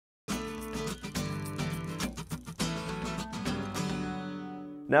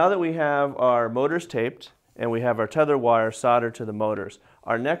Now that we have our motors taped and we have our tether wire soldered to the motors,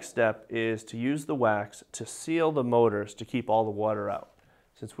 our next step is to use the wax to seal the motors to keep all the water out.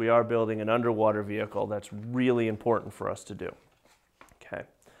 Since we are building an underwater vehicle, that's really important for us to do. Okay.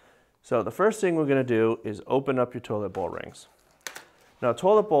 So the first thing we're going to do is open up your toilet bowl rings. Now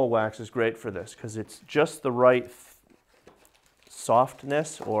toilet bowl wax is great for this because it's just the right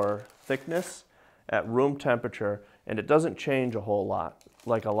softness or thickness at room temperature, and it doesn't change a whole lot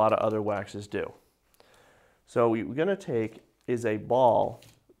like a lot of other waxes do. So what we're going to take is a ball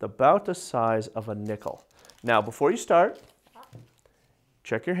about the size of a nickel. Now before you start,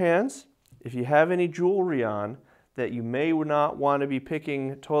 check your hands. If you have any jewelry on that you may not want to be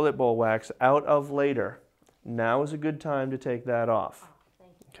picking toilet bowl wax out of later, now is a good time to take that off.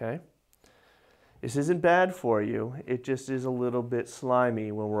 Okay? This isn't bad for you, it just is a little bit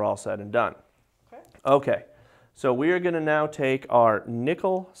slimy when we're all said and done. Okay, so we are going to now take our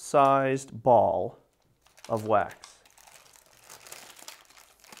nickel-sized ball of wax.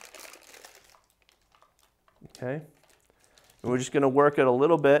 Okay? And we're just going to work it a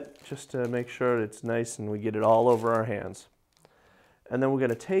little bit just to make sure it's nice and we get it all over our hands. And then we're going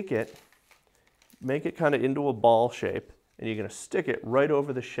to take it, make it kind of into a ball shape, and you're going to stick it right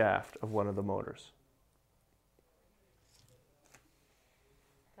over the shaft of one of the motors.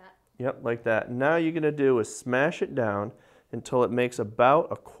 Yep, like that. Now you're going to do is smash it down until it makes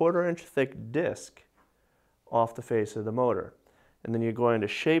about a 1/4 inch thick disc off the face of the motor. And then you're going to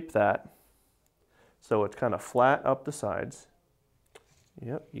shape that so it's kind of flat up the sides.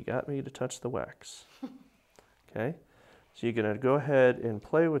 Yep, you got me to touch the wax. Okay, so you're going to go ahead and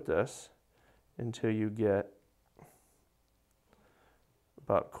play with this until you get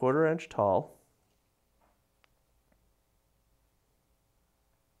about 1/4 inch tall.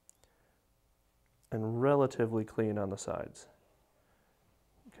 And relatively clean on the sides.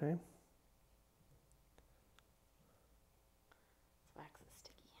 Okay. This wax is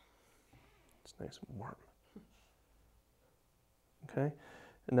sticky. It's nice and warm. Okay.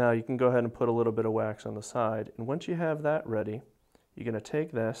 And now you can go ahead and put a little bit of wax on the side. And once you have that ready, you're going to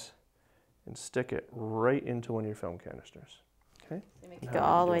take this and stick it right into one of your film canisters. Okay. So you make it go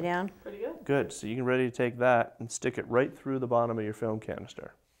all the way down. Pretty good. Good. So you can ready to take that and stick it right through the bottom of your film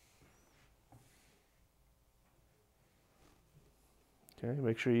canister. Okay,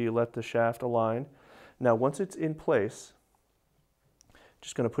 make sure you let the shaft align. Now once it's in place,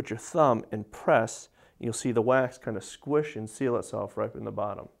 just going to put your thumb and press, and you'll see the wax kind of squish and seal itself right in the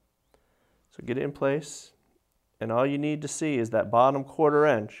bottom. So get it in place, and all you need to see is that bottom 1/4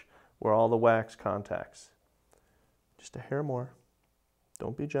 inch where all the wax contacts. Just a hair more.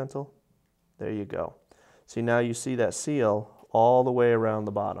 Don't be gentle. There you go. See, now you see that seal all the way around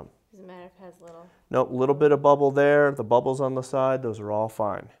the bottom. Doesn't matter if it has little. Nope, little bit of bubble there, the bubbles on the side, those are all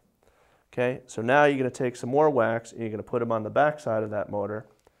fine. Okay, so now you're going to take some more wax and you're going to put them on the back side of that motor,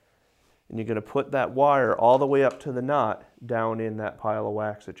 and you're going to put that wire all the way up to the knot down in that pile of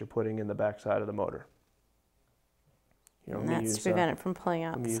wax that you're putting in the back side of the motor. Here, And that's to prevent it from pulling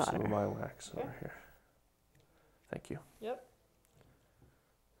out the solder. Let me use some of my wax over here. Thank you. Yep.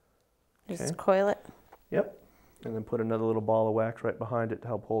 Just coil it. Yep. And then put another little ball of wax right behind it to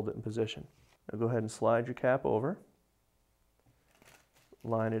help hold it in position. Now go ahead and slide your cap over,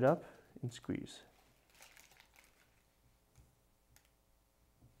 line it up, and squeeze.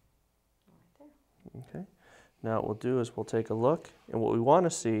 Okay. Now what we'll do is we'll take a look, and what we want to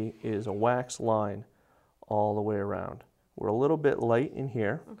see is a wax line all the way around. We're a little bit light in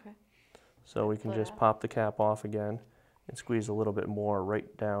here, so we can just pop the cap off again and squeeze a little bit more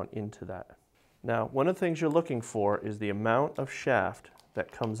right down into that. Now, one of the things you're looking for is the amount of shaft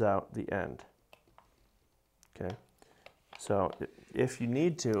that comes out the end. Okay, so if you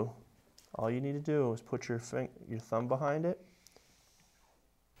need to, all you need to do is put your thumb behind it.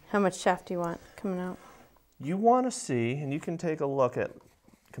 How much shaft do you want coming out? You want to see, and you can take a look at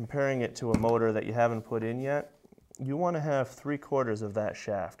comparing it to a motor that you haven't put in yet, you want to have 3/4 of that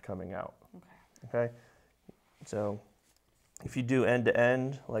shaft coming out. Okay, so if you do end to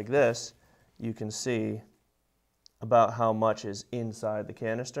end like this, you can see about how much is inside the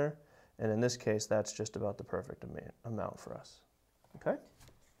canister, and in this case that's just about the perfect amount for us. Okay?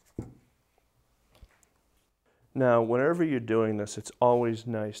 Now whenever you're doing this, it's always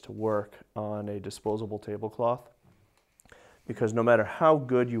nice to work on a disposable tablecloth, because no matter how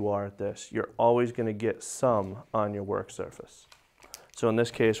good you are at this, you're always going to get some on your work surface. So in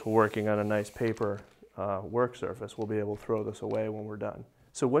this case we're working on a nice paper work surface. We'll be able to throw this away when we're done.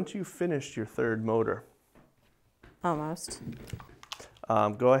 So once you've finished your third motor, almost,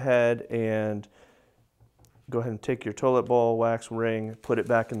 go ahead and Go ahead and take your toilet bowl wax ring, put it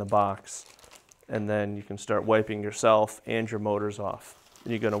back in the box, and then you can start wiping yourself and your motors off.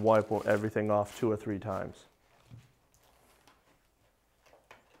 And you're going to wipe everything off 2 or 3 times.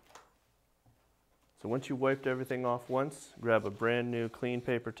 So once you wiped everything off once, grab a brand new clean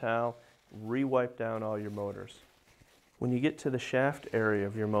paper towel, re-wipe down all your motors. When you get to the shaft area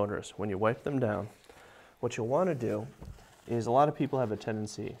of your motors, when you wipe them down, what you'll want to do is, a lot of people have a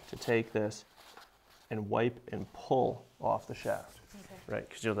tendency to take this and wipe and pull off the shaft, right?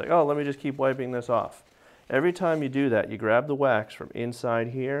 Because you're like, oh, let me just keep wiping this off. Every time you do that, you grab the wax from inside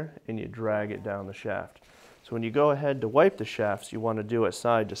here and you drag it down the shaft. So when you go ahead to wipe the shafts, you want to do it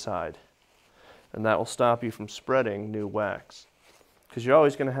side to side. And that will stop you from spreading new wax. Because you're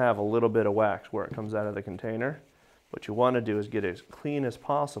always going to have a little bit of wax where it comes out of the container. What you want to do is get it as clean as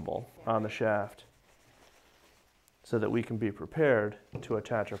possible on the shaft so that we can be prepared to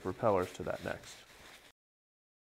attach our propellers to that next.